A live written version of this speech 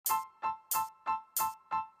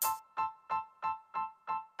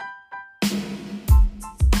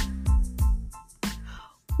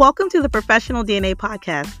Welcome to the Professional DNA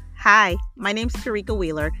Podcast. Hi, my name is Tarika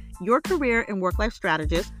Wheeler, your career and work-life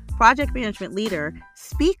strategist, project management leader,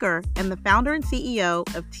 speaker, and the founder and CEO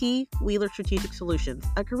of T. Wheeler Strategic Solutions,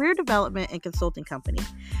 a career development and consulting company.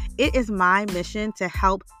 It is my mission to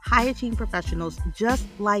help high-achieving professionals just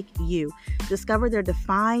like you discover their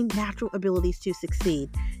defined natural abilities to succeed,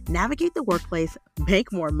 navigate the workplace,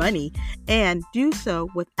 make more money, and do so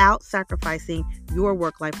without sacrificing your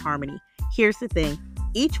work-life harmony. Here's the thing.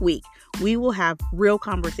 Each week, we will have real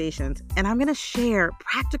conversations, and I'm going to share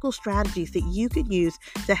practical strategies that you could use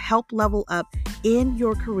to help level up in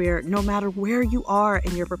your career, no matter where you are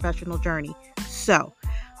in your professional journey. So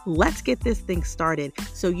let's get this thing started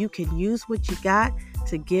so you can use what you got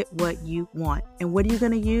to get what you want. And what are you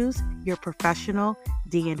going to use? Your professional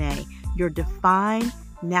DNA, your defined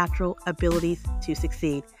natural abilities to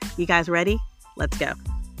succeed. You guys ready? Let's go.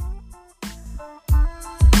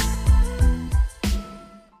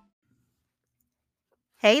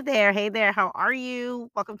 Hey there. How are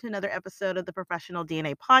you? Welcome to another episode of the Professional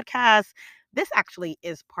DNA Podcast. This actually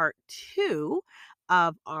is part 2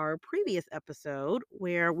 of our previous episode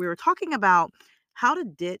where we were talking about how to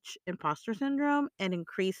ditch imposter syndrome and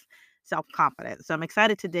increase self-confidence. So I'm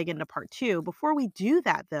excited to dig into part 2. Before we do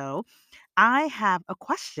that, though, I have a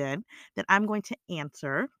question that I'm going to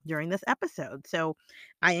answer during this episode. So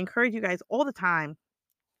I encourage you guys all the time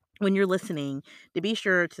when you're listening to be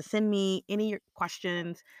sure to send me any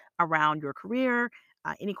questions around your career,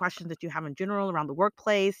 any questions that you have in general around the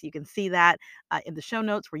workplace. You can see that in the show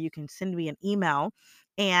notes where you can send me an email.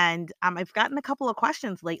 And I've gotten a couple of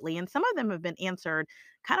questions lately, and some of them have been answered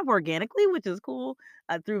kind of organically, which is cool,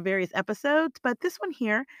 through various episodes. But this one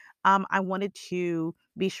here, I wanted to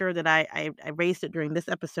be sure that I raised it during this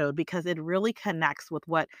episode because it really connects with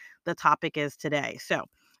what the topic is today. So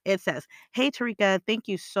it says, "Hey, Tarika, thank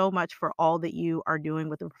you so much for all that you are doing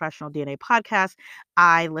with the Professional DNA Podcast.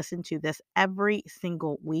 I listen to this every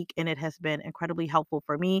single week, and it has been incredibly helpful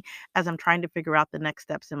for me as I'm trying to figure out the next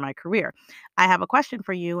steps in my career. I have a question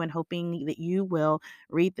for you and hoping that you will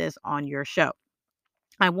read this on your show.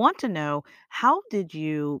 I want to know, how did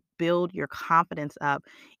you build your confidence up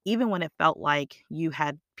even when it felt like you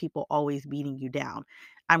had people always beating you down?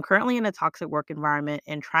 I'm currently in a toxic work environment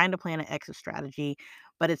and trying to plan an exit strategy,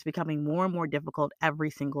 but it's becoming more and more difficult every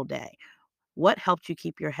single day. What helped you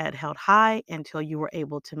keep your head held high until you were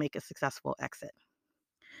able to make a successful exit?"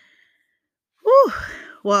 Whew.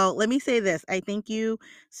 Well, let me say this. I thank you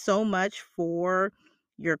so much for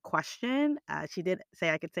your question. She did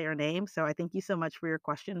say I could say her name, so I thank you so much for your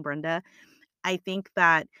question, Brenda. I think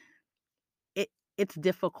that it it's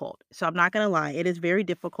difficult. So I'm not going to lie. It is very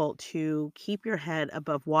difficult to keep your head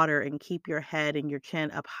above water and keep your head and your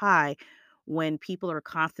chin up high when people are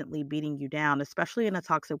constantly beating you down, especially in a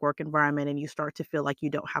toxic work environment and you start to feel like you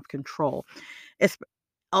don't have control. It's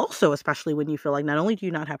also especially when you feel like not only do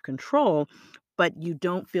you not have control, but you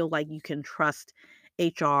don't feel like you can trust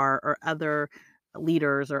HR or other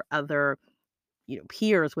leaders or other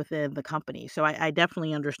peers within the company. So I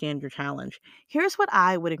definitely understand your challenge. Here's what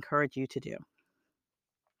I would encourage you to do.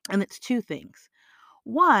 And it's two things.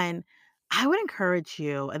 One, I would encourage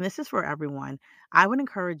you, and this is for everyone, I would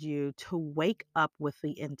encourage you to wake up with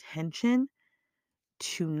the intention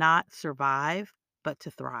to not survive, but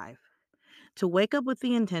to thrive. To wake up with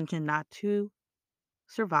the intention not to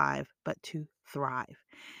survive, but to thrive.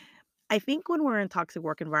 I think when we're in toxic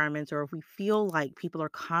work environments or if we feel like people are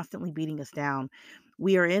constantly beating us down,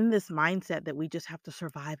 we are in this mindset that we just have to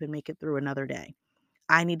survive and make it through another day.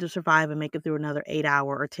 I need to survive and make it through another 8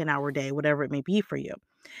 hour or 10-hour day, whatever it may be for you.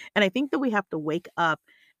 And I think that we have to wake up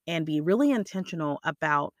and be really intentional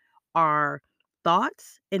about our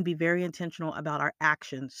thoughts and be very intentional about our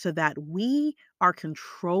actions so that we are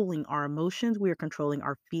controlling our emotions, we are controlling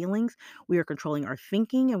our feelings, we are controlling our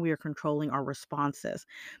thinking, and we are controlling our responses.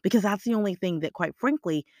 Because that's the only thing that, quite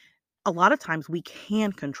frankly, a lot of times we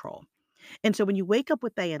can control. And so when you wake up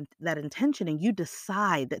with that intention and you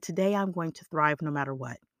decide that today I'm going to thrive no matter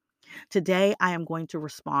what. Today, I am going to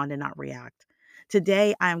respond and not react.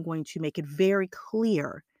 Today, I am going to make it very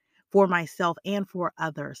clear for myself and for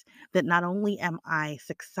others that not only am I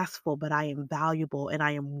successful, but I am valuable and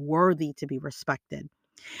I am worthy to be respected.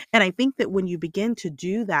 And I think that when you begin to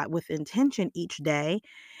do that with intention each day,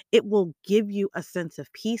 it will give you a sense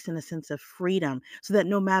of peace and a sense of freedom so that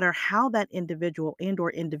no matter how that individual and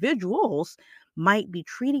or individuals might be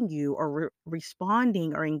treating you or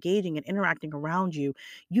responding or engaging and interacting around you,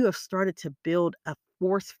 you have started to build a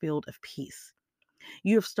force field of peace.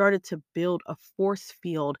 You have started to build a force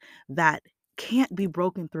field that can't be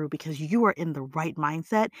broken through because you are in the right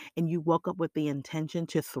mindset and you woke up with the intention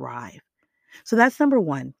to thrive. So that's number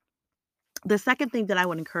one. The second thing that I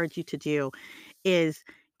would encourage you to do is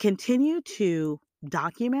continue to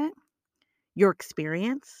document your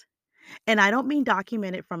experience. And I don't mean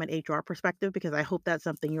document it from an HR perspective because I hope that's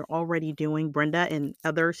something you're already doing, Brenda, and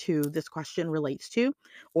others who this question relates to,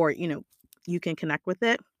 or, you can connect with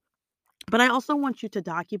it. But I also want you to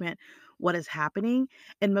document what is happening.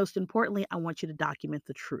 And most importantly, I want you to document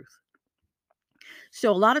the truth.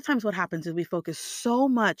 So a lot of times what happens is we focus so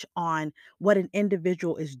much on what an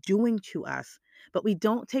individual is doing to us, but we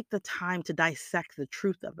don't take the time to dissect the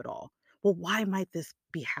truth of it all. Well, why might this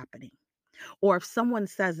be happening? Or if someone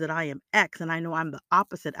says that I am X and I know I'm the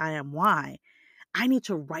opposite, I am Y, I need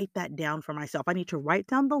to write that down for myself. I need to write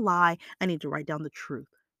down the lie. I need to write down the truth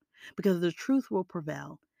because the truth will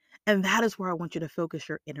prevail. And that is where I want you to focus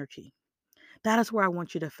your energy. That is where I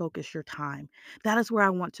want you to focus your time. That is where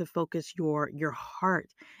I want to focus your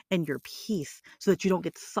heart and your peace so that you don't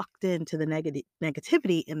get sucked into the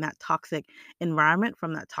negativity in that toxic environment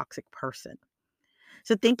from that toxic person.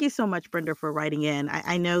 So thank you so much, Brenda, for writing in.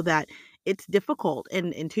 I know that it's difficult.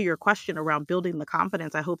 And to your question around building the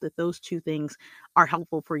confidence, I hope that those two things are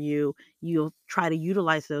helpful for you. You'll try to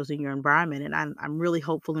utilize those in your environment. And I'm really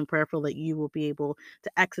hopeful and prayerful that you will be able to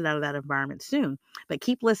exit out of that environment soon. But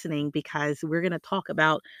keep listening because we're going to talk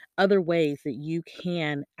about other ways that you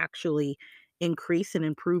can actually increase and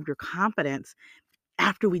improve your confidence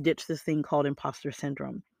after we ditch this thing called imposter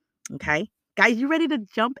syndrome. Okay. Guys, you ready to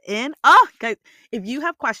jump in? Oh, guys, if you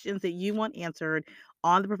have questions that you want answered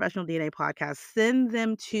on the Professional DNA podcast, send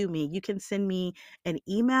them to me. You can send me an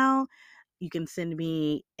email. You can send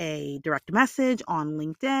me a direct message on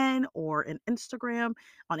LinkedIn or an Instagram.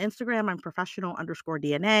 On Instagram, I'm professional underscore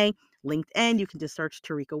DNA. LinkedIn, you can just search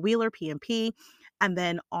Tarika Wheeler, PMP. And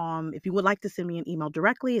then if you would like to send me an email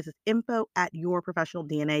directly, it's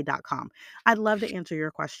info@yourprofessionaldna.com. I'd love to answer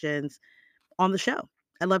your questions on the show.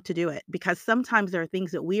 I love to do it because sometimes there are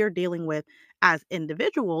things that we are dealing with as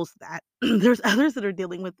individuals that there's others that are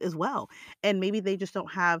dealing with as well. And maybe they just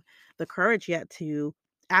don't have the courage yet to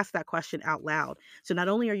ask that question out loud. So not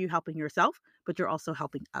only are you helping yourself, but you're also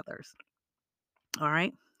helping others. All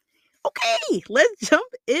right. Okay, let's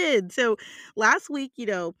jump in. So last week,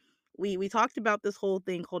 we talked about this whole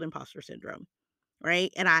thing called imposter syndrome,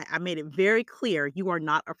 right? And I made it very clear you are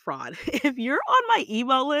not a fraud. If you're on my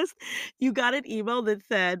email list, you got an email that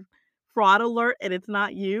said fraud alert and it's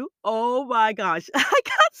not you. Oh my gosh. I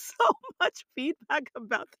got so much feedback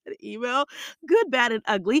about that email, good, bad, and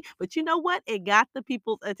ugly. But you know what? It got the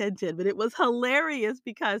people's attention. But it was hilarious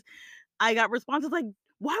because I got responses like,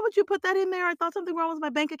 "Why would you put that in there? I thought something wrong with my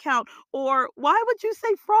bank account." Or, "Why would you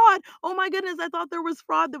say fraud? Oh my goodness, I thought there was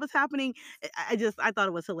fraud that was happening." I thought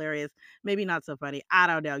it was hilarious. Maybe not so funny. I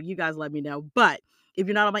don't know. You guys let me know. But if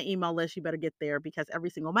you're not on my email list, you better get there because every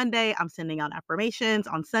single Monday I'm sending out affirmations.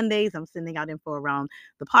 On Sundays, I'm sending out info around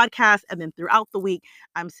the podcast. And then throughout the week,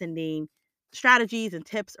 I'm sending strategies and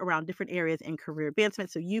tips around different areas in career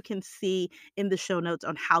advancement. So you can see in the show notes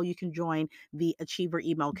on how you can join the Achiever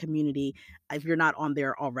email community if you're not on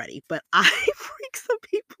there already. But I freak some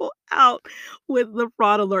people out with the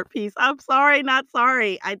fraud alert piece. I'm sorry, not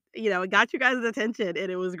sorry. It got you guys' attention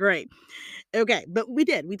and it was great. Okay, but we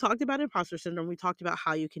did. We talked about imposter syndrome. We talked about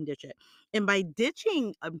how you can ditch it. And by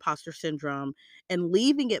ditching imposter syndrome and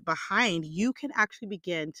leaving it behind, you can actually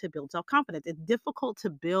begin to build self confidence. It's difficult to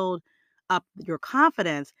build up your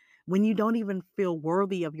confidence when you don't even feel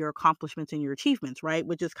worthy of your accomplishments and your achievements, right?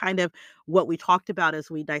 Which is kind of what we talked about as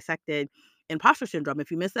we dissected imposter syndrome. If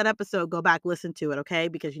you missed that episode, go back, listen to it, okay?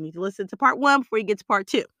 Because you need to listen to part one before you get to part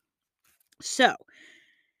two. So,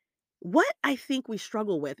 what I think we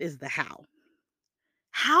struggle with is the how.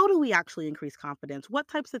 How do we actually increase confidence? What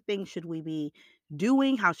types of things should we be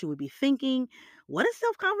doing? How should we be thinking? What does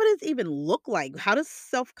self confidence even look like? How does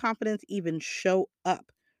self confidence even show up?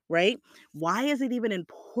 Right? Why is it even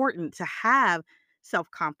important to have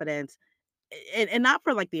self confidence? And not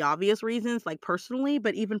for like the obvious reasons, like personally,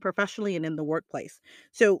 but even professionally and in the workplace.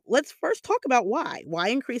 So let's first talk about why. Why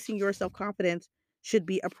increasing your self confidence should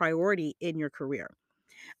be a priority in your career.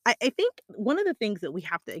 I think one of the things that we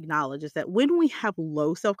have to acknowledge is that when we have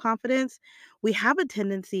low self confidence, we have a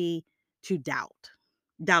tendency to doubt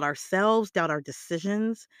ourselves, doubt our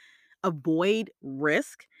decisions, avoid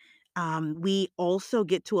risk. We also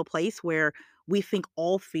get to a place where we think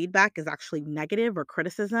all feedback is actually negative or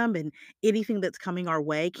criticism, and anything that's coming our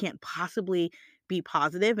way can't possibly be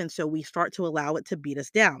positive. And so we start to allow it to beat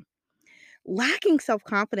us down. Lacking self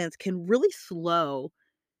confidence can really slow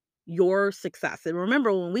your success. And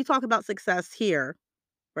remember, when we talk about success here,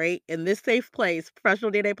 right, in this safe place,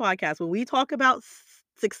 Professional Day Podcast, when we talk about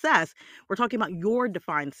success, we're talking about your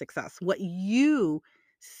defined success, what you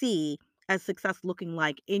see as success looking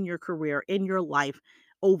like in your career, in your life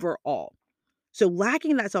overall. So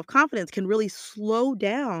lacking that self-confidence can really slow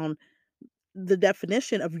down the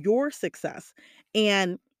definition of your success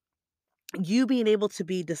and you being able to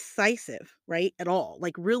be decisive, right? At all.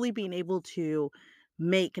 Like really being able to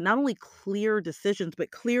make not only clear decisions,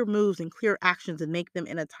 but clear moves and clear actions and make them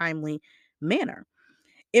in a timely manner.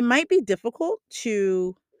 It might be difficult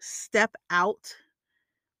to step out,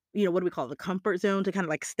 what do we call it? The comfort zone, to kind of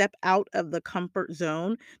like step out of the comfort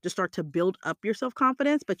zone to start to build up your self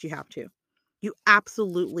confidence, but you have to. You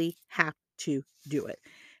absolutely have to do it.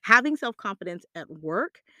 Having self confidence at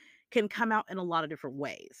work can come out in a lot of different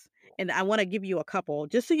ways. And I want to give you a couple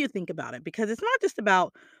just so you think about it because it's not just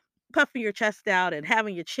about puffing your chest out and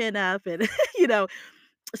having your chin up and, you know,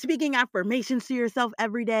 speaking affirmations to yourself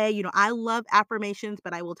every day. I love affirmations,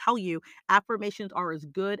 but I will tell you, affirmations are as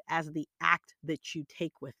good as the act that you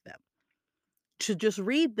take with them. To just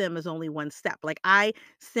read them is only one step. Like I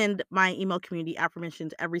send my email community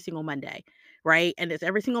affirmations every single Monday, right? And it's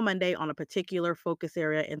every single Monday on a particular focus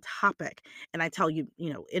area and topic. And I tell you,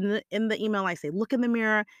 in the email I say, look in the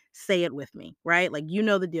mirror, say it with me, right? Like you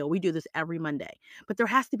know the deal. We do this every Monday. But there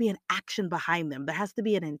has to be an action behind them. There has to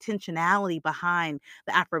be an intentionality behind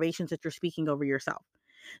the affirmations that you're speaking over yourself.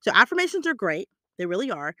 So affirmations are great. They really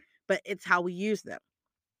are, but it's how we use them.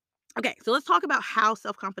 Okay, so let's talk about how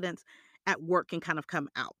self-confidence at work can kind of come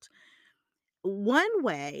out. One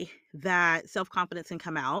way that self-confidence can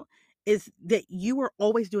come out is that you are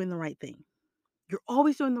always doing the right thing. You're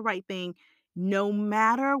always doing the right thing no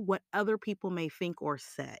matter what other people may think or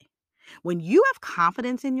say. When you have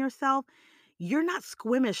confidence in yourself, you're not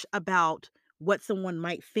squeamish about what someone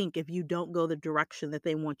might think if you don't go the direction that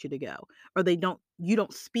they want you to go, or you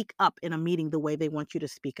don't speak up in a meeting the way they want you to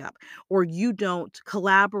speak up, or you don't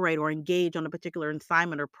collaborate or engage on a particular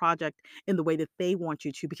assignment or project in the way that they want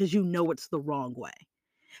you to because you know it's the wrong way.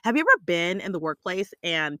 Have you ever been in the workplace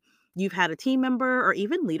and you've had a team member or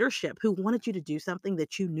even leadership who wanted you to do something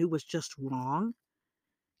that you knew was just wrong?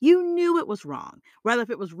 You knew it was wrong, whether if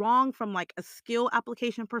it was wrong from like a skill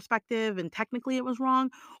application perspective and technically it was wrong,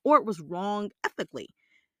 or it was wrong ethically.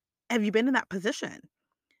 Have you been in that position?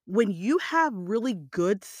 When you have really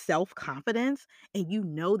good self confidence and you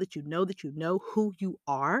know that you know that you know who you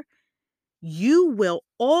are, you will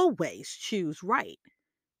always choose right.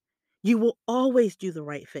 You will always do the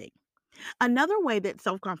right thing. Another way that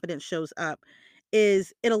self confidence shows up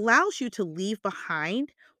is it allows you to leave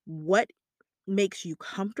behind what makes you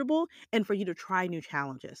comfortable and for you to try new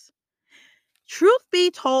challenges. Truth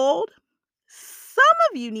be told, some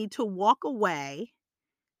of you need to walk away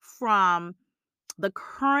from the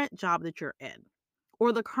current job that you're in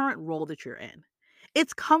or the current role that you're in.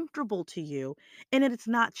 It's comfortable to you and it's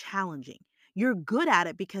not challenging. You're good at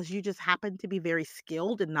it because you just happen to be very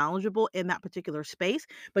skilled and knowledgeable in that particular space,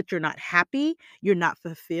 but you're not happy, you're not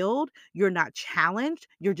fulfilled, you're not challenged,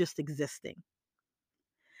 you're just existing.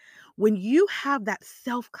 When you have that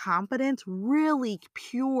self-confidence, really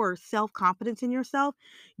pure self-confidence in yourself,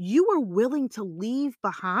 you are willing to leave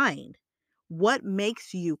behind what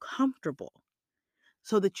makes you comfortable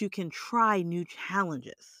so that you can try new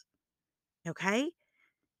challenges. Okay?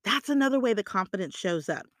 That's another way the confidence shows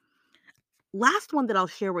up. Last one that I'll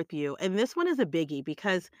share with you, and this one is a biggie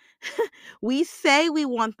because we say we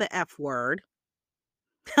want the F word.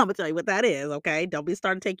 I'm gonna tell you what that is, okay? Don't be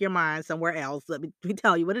starting to take your mind somewhere else. Let me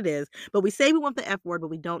tell you what it is. But we say we want the F word, but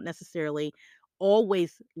we don't necessarily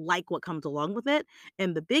always like what comes along with it.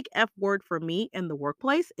 And the big F word for me in the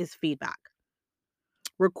workplace is feedback.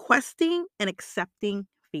 Requesting and accepting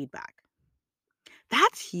feedback.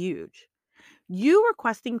 That's huge. You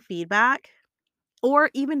requesting feedback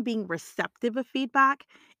or even being receptive of feedback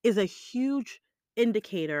is a huge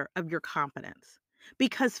indicator of your confidence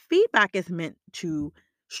because feedback is meant to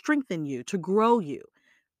strengthen you, to grow you,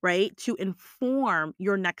 right? To inform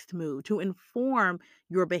your next move, to inform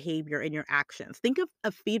your behavior and your actions. Think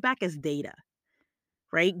of feedback as data,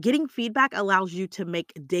 right? Getting feedback allows you to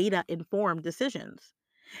make data informed decisions.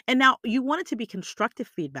 And now you want it to be constructive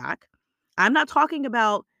feedback. I'm not talking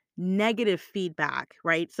about negative feedback,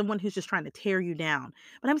 right? Someone who's just trying to tear you down.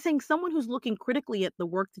 But I'm saying someone who's looking critically at the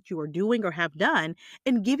work that you are doing or have done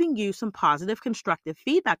and giving you some positive, constructive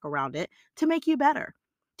feedback around it to make you better,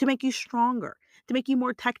 to make you stronger, to make you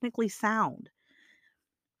more technically sound.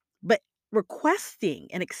 But requesting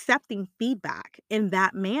and accepting feedback in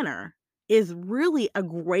that manner is really a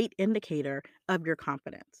great indicator of your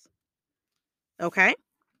confidence. Okay?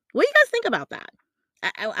 What do you guys think about that?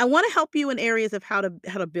 I want to help you in areas of how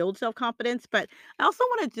to build self-confidence, but I also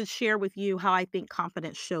wanted to share with you how I think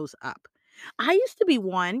confidence shows up. I used to be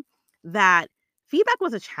one that feedback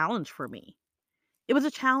was a challenge for me. It was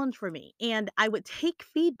a challenge for me, and I would take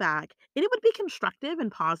feedback, and it would be constructive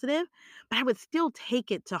and positive, but I would still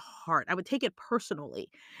take it to heart. I would take it personally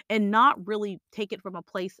and not really take it from a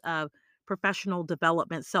place of professional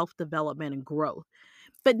development, self-development, and growth.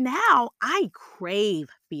 But now I crave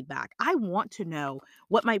feedback. I want to know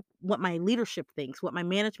what my leadership thinks, what my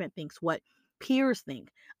management thinks, what peers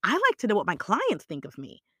think. I like to know what my clients think of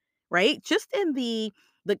me, right? Just in the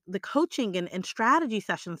coaching and strategy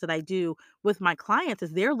sessions that I do with my clients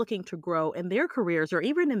as they're looking to grow in their careers or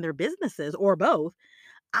even in their businesses or both,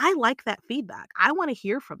 I like that feedback. I want to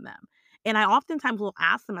hear from them. And I oftentimes will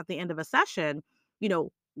ask them at the end of a session, you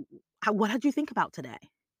know, what did you think about today?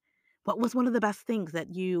 What was one of the best things that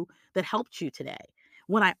helped you today?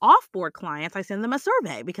 When I offboard clients, I send them a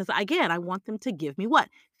survey because again, I want them to give me what?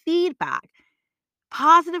 Feedback.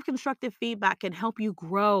 Positive constructive feedback can help you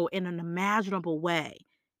grow in an imaginable way.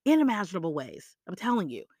 Unimaginable ways. I'm telling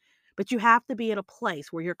you. But you have to be at a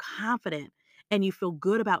place where you're confident and you feel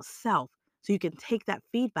good about self so you can take that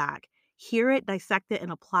feedback, hear it, dissect it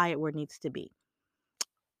and apply it where it needs to be.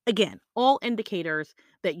 Again, all indicators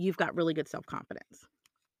that you've got really good self-confidence.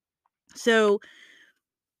 So,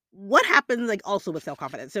 what happens, like, also with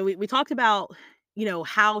self-confidence? So we talked about,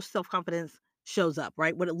 how self-confidence shows up,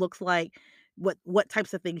 right? What it looks like, what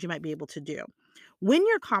types of things you might be able to do. When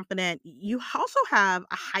you're confident, you also have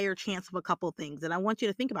a higher chance of a couple things, and I want you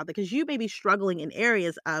to think about that because you may be struggling in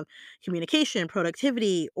areas of communication,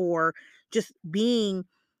 productivity, or just being,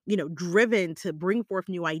 driven to bring forth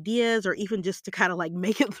new ideas or even just to kind of like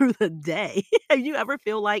make it through the day. Have you ever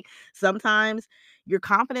feel like sometimes your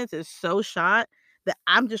confidence is so shot that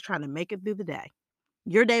I'm just trying to make it through the day.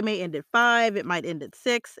 Your day may end at 5, it might end at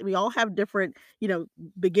 6. We all have different,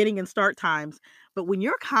 beginning and start times. But when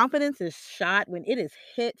your confidence is shot, when it is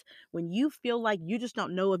hit, when you feel like you just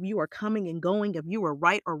don't know if you are coming and going, if you are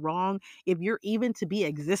right or wrong, if you're even to be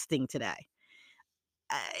existing today,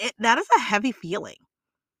 that is a heavy feeling.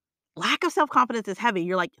 Lack of self-confidence is heavy.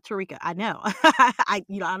 You're like, "Tarika, I know. I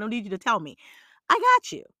don't need you to tell me. I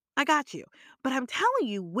got you. I got you." But I'm telling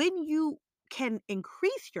you, when you can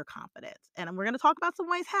increase your confidence, and we're gonna talk about some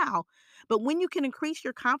ways how, but when you can increase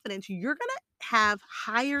your confidence, you're gonna have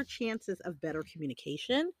higher chances of better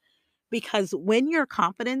communication because when your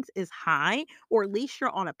confidence is high, or at least you're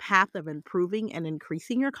on a path of improving and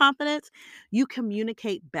increasing your confidence, you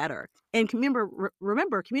communicate better. And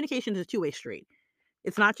remember, communication is a two-way street.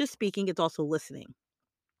 It's not just speaking, it's also listening.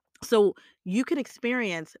 So you can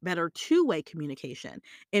experience better two-way communication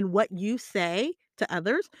in what you say to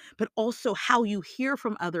others, but also how you hear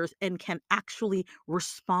from others and can actually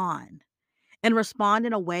respond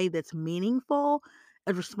in a way that's meaningful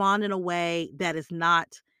and respond in a way that is not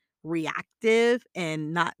reactive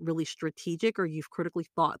and not really strategic, or you've critically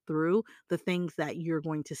thought through the things that you're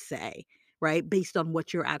going to say, right? Based on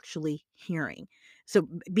what you're actually hearing. So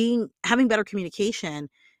being having better communication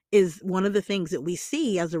is one of the things that we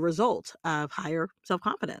see as a result of higher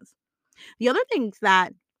self-confidence. The other things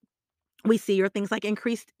that we see are things like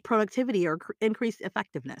increased productivity or increased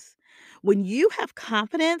effectiveness. When you have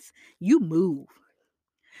confidence, you move.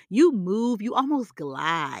 You move, you almost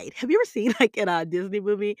glide. Have you ever seen, like, in a Disney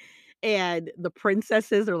movie and the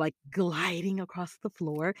princesses are, like, gliding across the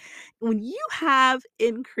floor? When you have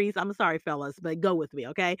increased I'm sorry, fellas, but go with me,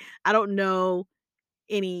 okay? I don't know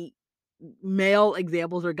any male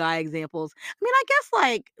examples or guy examples. I mean, I guess,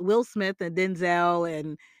 like, Will Smith and Denzel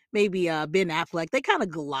and maybe, Ben Affleck, they kinda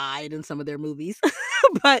glide in some of their movies.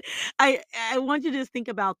 But I want you to just think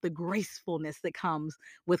about the gracefulness that comes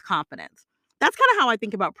with confidence. That's kinda how I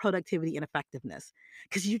think about productivity and effectiveness,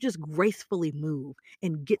 because you just gracefully move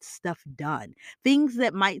and get stuff done. Things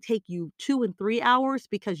that might take you 2 and 3 hours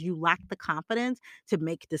because you lack the confidence to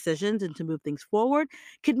make decisions and to move things forward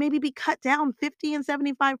could maybe be cut down 50 and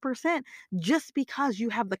 75% just because you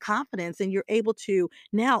have the confidence and you're able to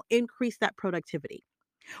now increase that productivity.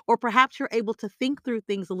 Or perhaps you're able to think through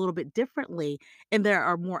things a little bit differently and they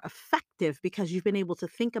are more effective because you've been able to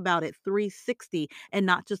think about it 360 and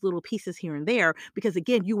not just little pieces here and there because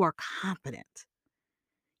again, you are confident.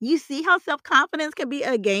 You see how self-confidence can be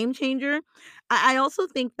a game changer? I also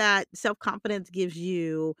think that self-confidence gives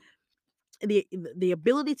you the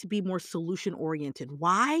ability to be more solution oriented.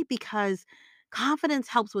 Why? Because confidence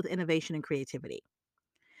helps with innovation and creativity.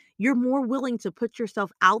 You're more willing to put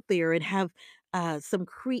yourself out there and have some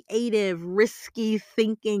creative, risky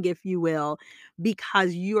thinking, if you will,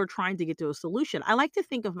 because you are trying to get to a solution. I like to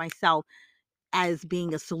think of myself as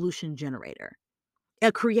being a solution generator.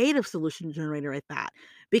 a creative solution generator at that,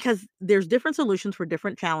 because there's different solutions for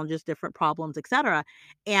different challenges, different problems, etc.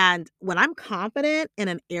 And when I'm confident in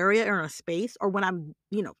an area or in a space, or when I'm,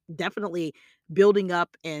 definitely building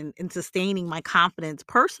up and sustaining my confidence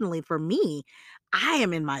personally for me, I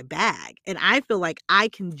am in my bag and I feel like I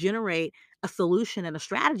can generate a solution and a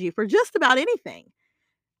strategy for just about anything.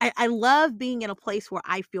 I love being in a place where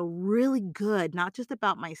I feel really good, not just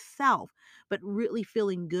about myself, but really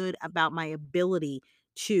feeling good about my ability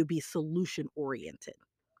to be solution oriented.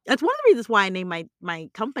 That's one of the reasons why I named my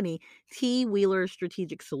company T Wheeler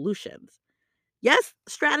Strategic Solutions. Yes,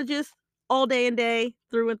 strategist all day and day,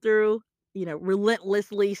 through and through,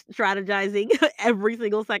 relentlessly strategizing every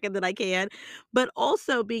single second that I can, but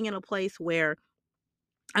also being in a place where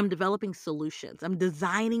I'm developing solutions. I'm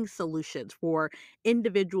designing solutions for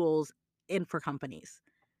individuals and for companies.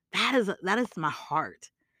 That is my heart.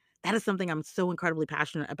 That is something I'm so incredibly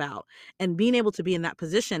passionate about. And being able to be in that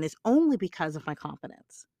position is only because of my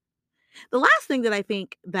confidence. The last thing that I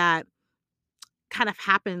think that kind of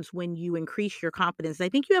happens when you increase your confidence, I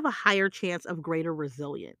think you have a higher chance of greater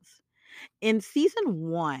resilience. In season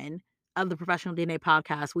 1 of the Professional DNA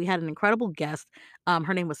podcast, we had an incredible guest.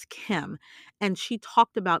 Her name was Kim, and she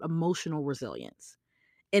talked about emotional resilience.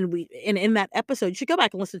 And in that episode, you should go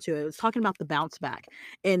back and listen to it. It was talking about the bounce back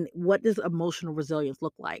and what does emotional resilience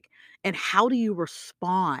look like, and how do you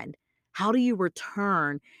respond? How do you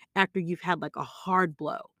return after you've had like a hard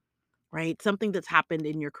blow? Right? Something that's happened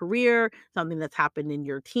in your career, something that's happened in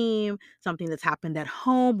your team, something that's happened at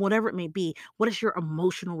home, whatever it may be. What does your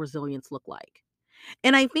emotional resilience look like?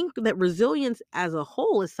 And I think that resilience as a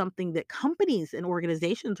whole is something that companies and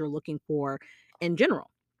organizations are looking for in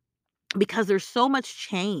general, because there's so much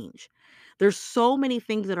change. There's so many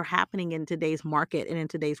things that are happening in today's market and in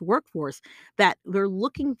today's workforce, that they're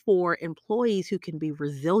looking for employees who can be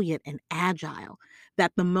resilient and agile.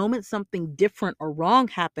 That the moment something different or wrong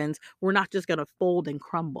happens, we're not just going to fold and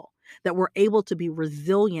crumble. That we're able to be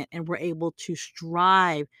resilient and we're able to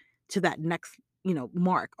strive to that next,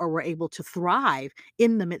 mark, or we're able to thrive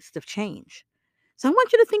in the midst of change. So I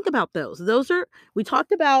want you to think about those. We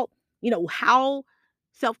talked about, how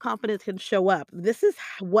self-confidence can show up. This is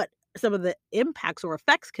what some of the impacts or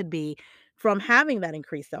effects could be from having that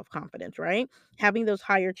increased self-confidence, right? Having those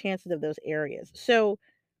higher chances of those areas. So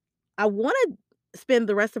I want to spend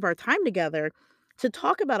the rest of our time together to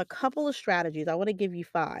talk about a couple of strategies. I want to give you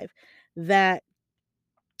 5 that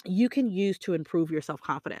you can use to improve your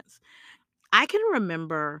self-confidence. I can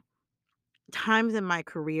remember times in my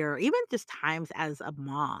career, even just times as a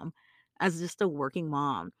mom, as just a working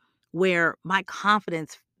mom, where my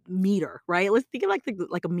confidence meter, right? Let's think of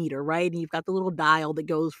like a meter, right? And you've got the little dial that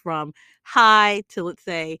goes from high to, let's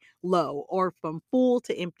say, low, or from full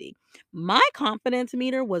to empty. My confidence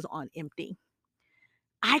meter was on empty.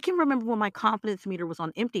 I can remember when my confidence meter was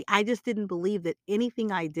on empty. I just didn't believe that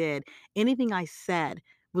anything I did, anything I said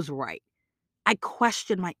was right. I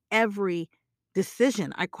questioned my every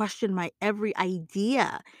decision. I questioned my every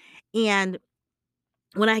idea. And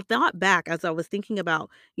when I thought back, as I was thinking about,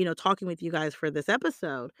 talking with you guys for this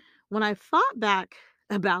episode, when I thought back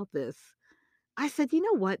about this, I said, you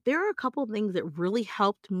know what? There are a couple of things that really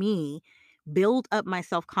helped me build up my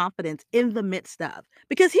self confidence in the midst of.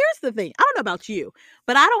 Because here's the thing, I don't know about you,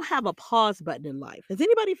 but I don't have a pause button in life. Has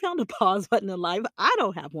anybody found a pause button in life? I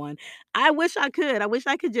don't have one. I wish I could. I wish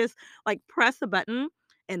I could just like press a button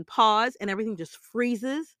and pause and everything just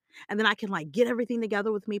freezes. And then I can like get everything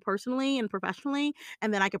together with me personally and professionally.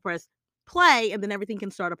 And then I can press play and then everything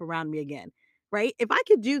can start up around me again. Right? If I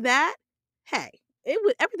could do that, hey,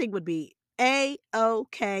 everything would be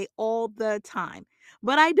A-OK all the time.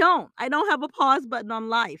 But I don't. I don't have a pause button on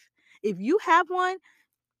life. If you have one,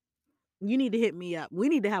 you need to hit me up. We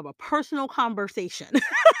need to have a personal conversation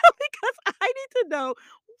because I need to know,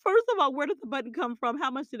 first of all, where did the button come from?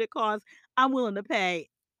 How much did it cost? I'm willing to pay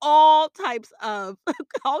all types of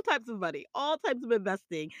all types of money, all types of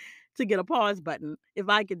investing to get a pause button. If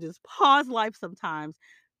I could just pause life sometimes,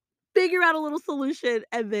 figure out a little solution,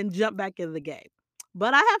 and then jump back in the game.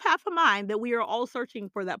 But I have half a mind that we are all searching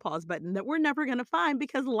for that pause button that we're never going to find,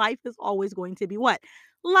 because life is always going to be what?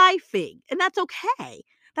 Lifing. And that's okay.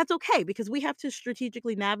 That's okay, because we have to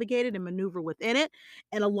strategically navigate it and maneuver within it.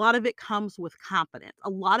 And a lot of it comes with confidence. A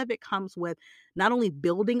lot of it comes with not only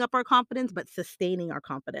building up our confidence, but sustaining our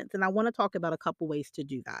confidence. And I want to talk about a couple ways to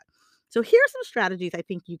do that. So here's some strategies I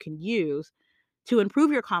think you can use to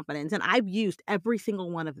improve your confidence, and I've used every single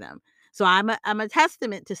one of them. So I'm a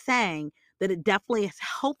testament to saying that it definitely has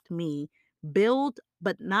helped me build,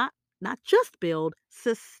 but not not just build,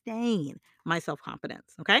 sustain my self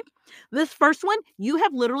confidence. Okay. This first one, you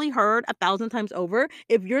have literally heard 1,000 times over.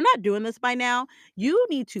 If you're not doing this by now, you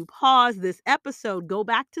need to pause this episode, go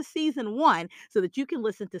back to season one so that you can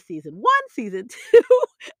listen to season one, season two,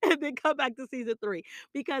 and then come back to season three.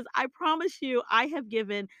 Because I promise you, I have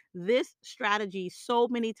given this strategy so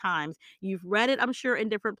many times. You've read it, I'm sure, in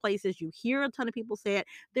different places. You hear a ton of people say it.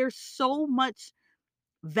 There's so much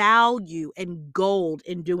value and gold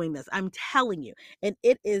in doing this. I'm telling you. And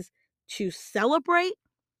it is to celebrate.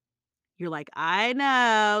 You're like, I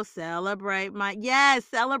know, celebrate yes,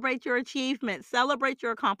 celebrate your achievements, celebrate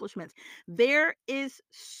your accomplishments. There is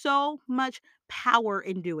so much power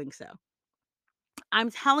in doing so.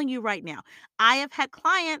 I'm telling you right now, I have had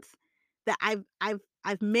clients that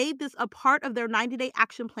I've made this a part of their 90-day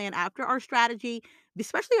action plan after our strategy,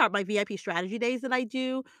 especially my VIP strategy days that I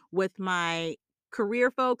do with my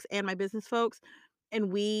career folks and my business folks. And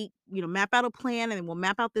we, map out a plan and then we'll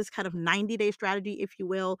map out this kind of 90-day strategy, if you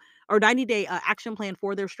will, or 90-day action plan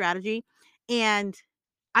for their strategy. And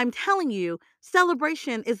I'm telling you,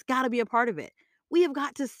 celebration is got to be a part of it. We have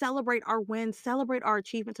got to celebrate our wins, celebrate our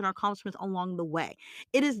achievements and our accomplishments along the way.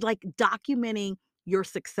 It is like documenting your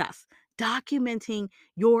success, documenting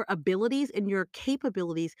your abilities and your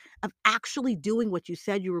capabilities of actually doing what you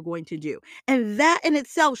said you were going to do. And that in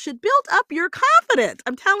itself should build up your confidence.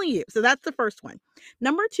 I'm telling you. So that's the first one.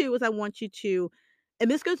 Number two is I want you to, and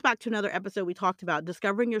this goes back to another episode we talked about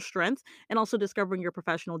discovering your strengths and also discovering your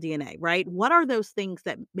professional DNA, right? What are those things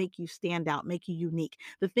that make you stand out, make you unique?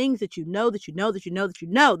 The things that you know, that you know, that you know, that you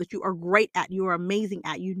know, that you are great at, you are amazing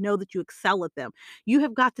at, you know that you excel at them. You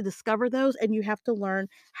have got to discover those and you have to learn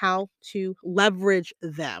how to leverage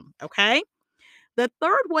them, okay? The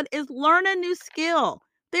third one is learn a new skill.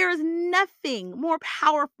 There is nothing more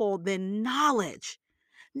powerful than knowledge.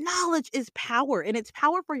 Knowledge is power, and it's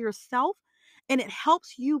power for yourself, and it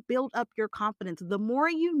helps you build up your confidence. The more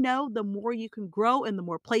you know, the more you can grow and the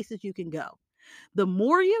more places you can go. The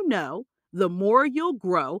more you know, the more you'll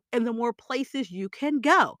grow and the more places you can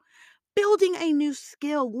go. Building a new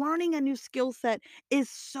skill, learning a new skill set is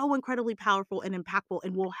so incredibly powerful and impactful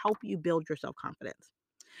and will help you build your self confidence.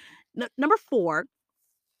 Number four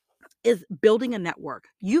is building a network.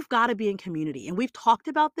 You've got to be in community. And we've talked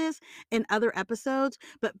about this in other episodes,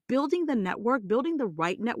 but building the network, building the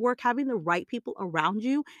right network, having the right people around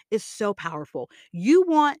you is so powerful.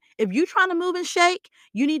 If you're trying to move and shake,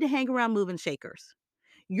 you need to hang around moving shakers.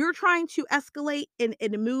 You're trying to escalate and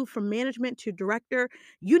move from management to director,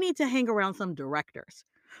 you need to hang around some directors.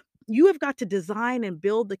 You have got to design and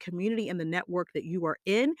build the community and the network that you are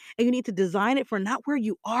in, and you need to design it for not where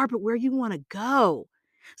you are, but where you want to go.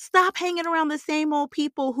 Stop hanging around the same old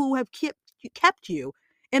people who have kept you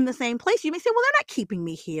in the same place. You may say, well, they're not keeping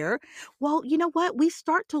me here. Well, you know what? We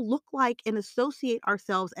start to look like and associate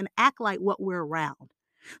ourselves and act like what we're around.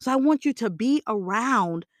 So I want you to be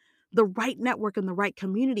around the right network and the right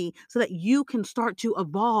community so that you can start to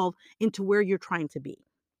evolve into where you're trying to be.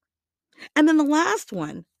 And then the last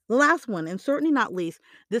one, and certainly not least,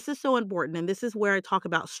 this is so important. And this is where I talk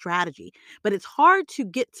about strategy. But it's hard to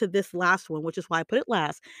get to this last one, which is why I put it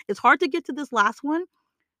last. It's hard to get to this last one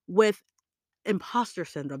with imposter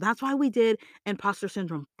syndrome. That's why we did imposter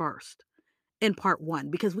syndrome first in part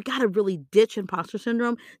one, because we got to really ditch imposter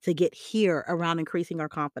syndrome to get here around increasing our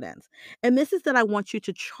confidence. And this is that I want you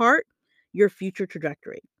to chart your future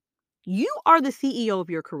trajectory. You are the CEO of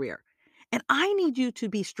your career. And I need you to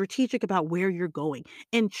be strategic about where you're going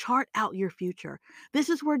and chart out your future. This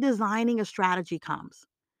is where designing a strategy comes.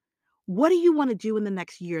 What do you want to do in the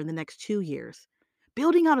next year, in the next 2 years?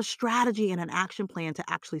 Building out a strategy and an action plan to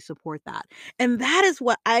actually support that. And that is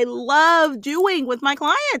what I love doing with my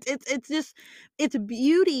clients. It's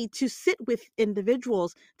beauty to sit with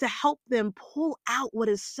individuals to help them pull out what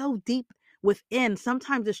is so deep within.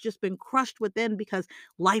 Sometimes it's just been crushed within because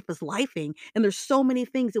life is lifing and there's so many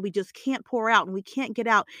things that we just can't pour out and we can't get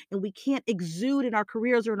out and we can't exude in our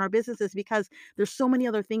careers or in our businesses because there's so many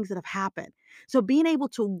other things that have happened. So being able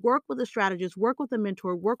to work with a strategist, work with a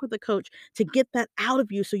mentor, work with a coach to get that out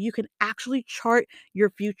of you so you can actually chart your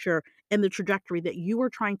future and the trajectory that you are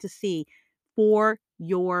trying to see for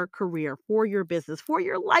your career, for your business, for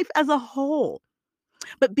your life as a whole.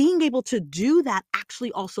 But being able to do that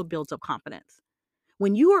actually also builds up confidence.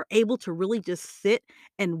 When you are able to really just sit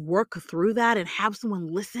and work through that and have someone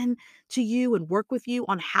listen to you and work with you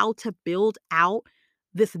on how to build out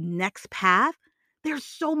this next path, there's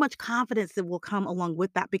so much confidence that will come along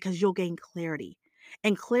with that because you'll gain clarity.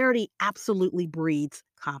 And clarity absolutely breeds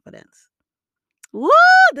confidence. Woo!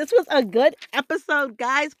 This was a good episode,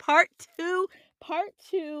 guys. Part two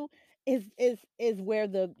is where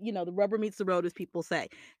the rubber meets the road, as people say.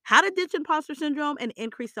 How to ditch imposter syndrome and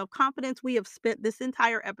increase self-confidence. We have spent this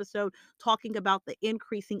entire episode talking about the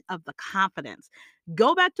increasing of the confidence.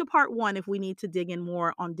 Go back to part 1 if we need to dig in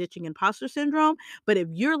more on ditching imposter syndrome. But if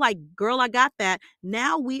you're like, girl, I got that,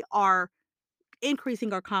 now we are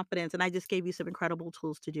increasing our confidence. And I just gave you some incredible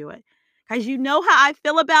tools to do it. Guys, you know how I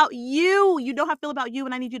feel about you. You know how I feel about you,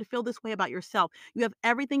 and I need you to feel this way about yourself. You have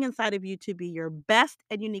everything inside of you to be your best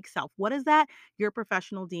and unique self. What is that? Your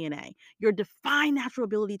professional DNA, your defined natural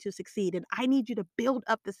ability to succeed. And I need you to build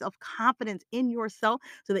up the self confidence in yourself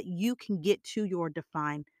so that you can get to your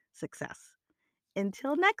defined success.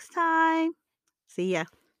 Until next time, see ya.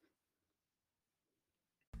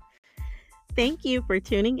 Thank you for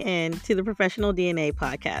tuning in to the Professional DNA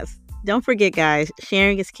podcast. Don't forget, guys,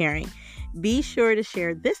 sharing is caring. Be sure to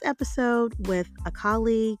share this episode with a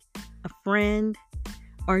colleague, a friend,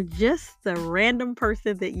 or just the random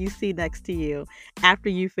person that you see next to you after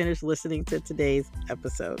you finish listening to today's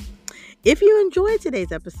episode. If you enjoyed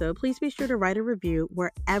today's episode, please be sure to write a review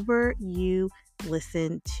wherever you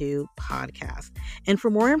listen to podcasts. And for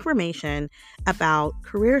more information about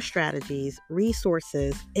career strategies,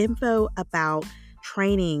 resources, info about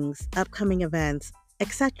trainings, upcoming events,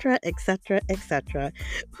 etc., etc., etc.,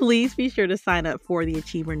 please be sure to sign up for the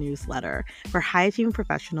Achiever newsletter for high achieving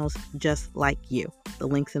professionals just like you. The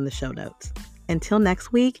link's in the show notes. Until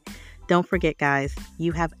next week, don't forget, guys,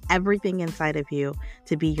 you have everything inside of you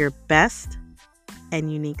to be your best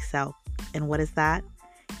and unique self. And what is that?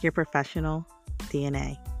 Your professional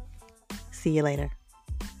DNA. See you later.